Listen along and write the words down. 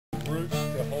roots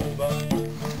to hold up.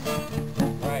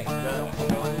 Right.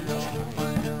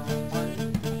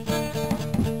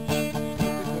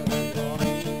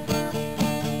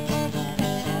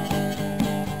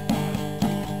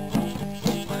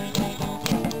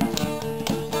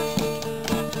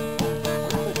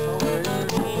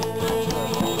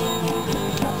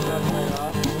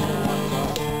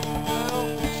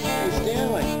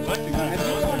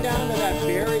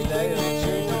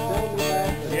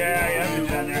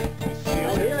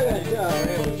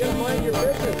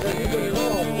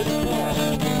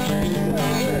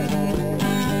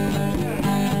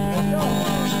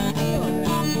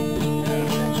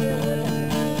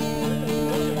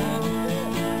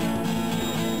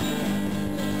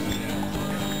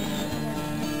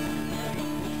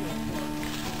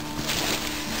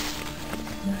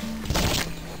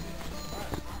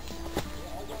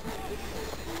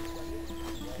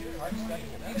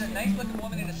 She's a nice looking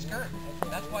woman in a skirt.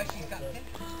 That's why she's got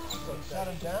picked. So shut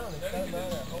him down and shut him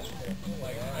out at home.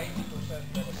 Like 90%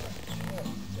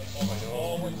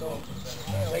 oh my God.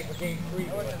 Like for game 3.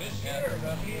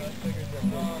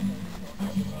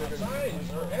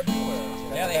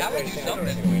 Yeah, they have to do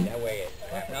something.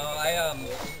 No,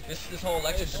 this whole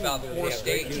election's about 4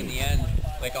 states in the end.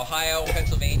 Like Ohio,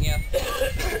 Pennsylvania.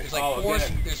 There's like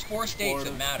there's 4 states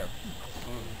that matter.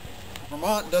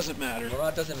 Vermont doesn't matter.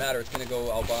 Vermont doesn't matter. It's going to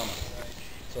go Obama.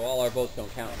 So all our votes don't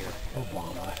count here.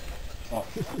 Obama. Oh.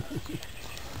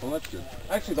 Well, that's good.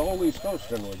 Actually, the whole East Coast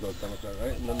generally goes Democrat,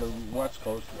 right? And then the West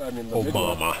Coast, I mean, the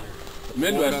Obama.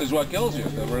 Midwest is what kills you,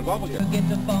 the Republican. Get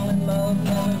to fall in love,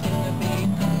 never seem to be.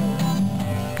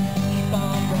 Keep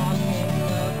on rocking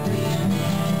the dream.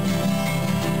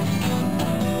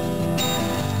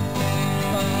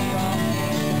 Keep on rocking.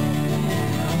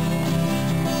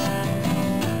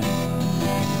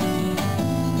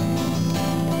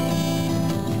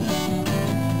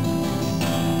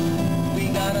 We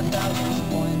got 1,000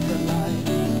 points of life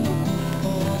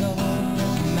for the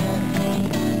hopeless man.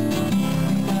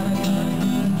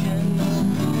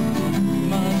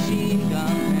 Machine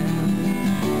gun man.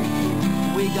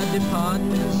 We got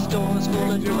department stores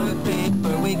full of toilet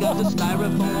paper. We got the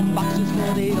styrofoam boxes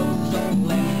for the ozone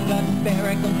layer. Got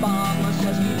Barack Obama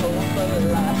says we hope for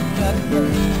life. Got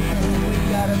we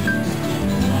got a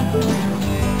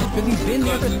because he's been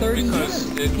there for 30 years.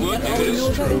 It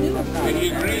is true. And he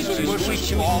agrees with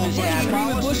Bush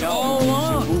all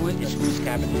along. It's who's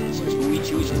cabinet. It's who he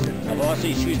chooses. Of also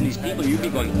he's choosing these people, you'd be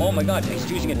going, oh my God, he's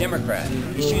choosing a Democrat.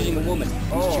 He's choosing a woman.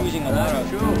 He's choosing a lot of...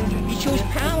 He chose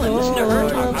Palin. Listen to her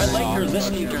talk. I like her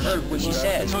listening to her when she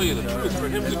says. To tell you the truth, for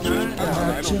him to choose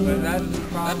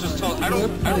that just tells, I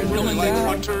don't really like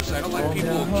hunters. I don't like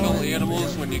people who kill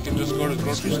animals when you can just go to the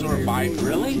grocery store and buy food.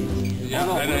 Really?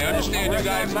 Yeah, and I understand you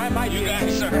guys are in the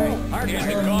guns.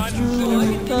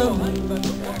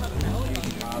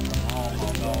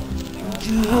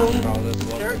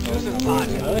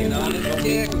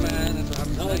 Dick, man. That's what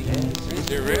I'm telling you.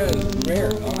 There is.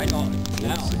 Rare. Oh, I know.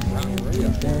 Now.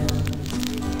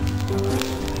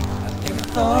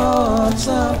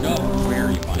 Go. Rare.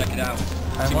 Check it out.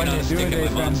 And when you do,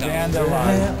 they've been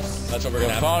vandalized. That's what we're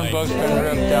gonna have phone tonight. book's been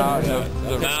ripped out.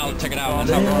 Now, check it out.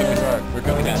 That's how we're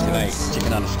cooking that tonight.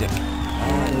 Chicken on a stick.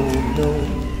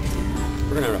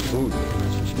 We're gonna have food.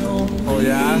 Oh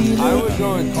yeah? I would go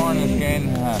with corn and cane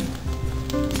and ham.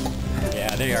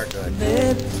 Yeah, they are good.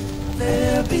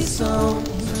 There be some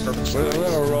With a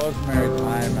little rosemary,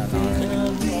 thyme, and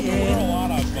onion. There were a lot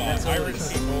of Irish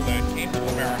people that came to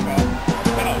America,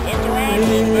 looked around and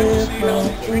looked to see how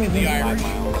they treated the Irish.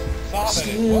 Saw that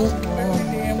it wasn't very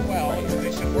damn well.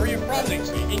 They said, where are you from? They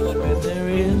speak English. there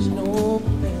is no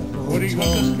What do you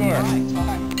want to score?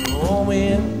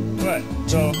 going What?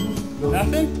 So,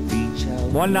 nothing? reach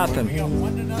out 1-0. We got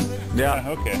 1-0? Yeah.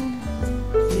 Okay.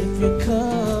 if your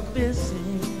cup is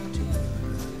empty.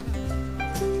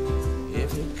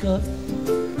 If your cup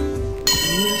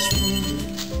is full,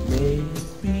 may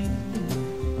it be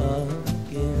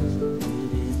again. Let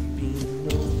it be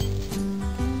known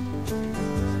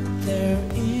there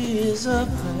is a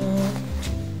fountain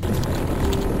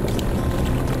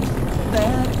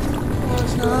that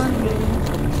was not made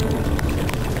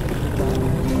by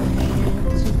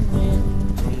hands of men.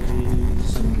 There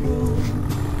is a road,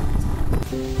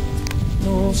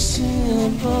 no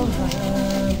simple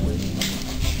highway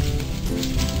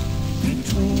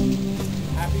between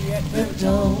the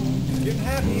dawn and the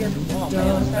dark.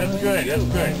 That's good, that's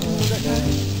good.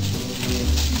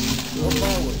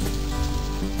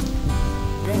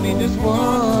 You don't need this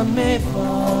One may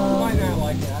fall.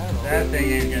 That thing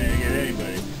ain't gonna get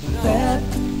anybody. That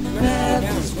path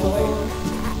is for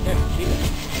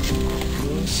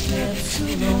steps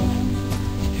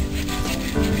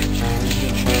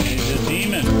He's a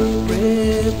demon.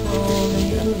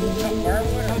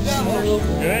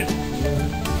 Good.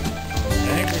 I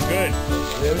think we're good.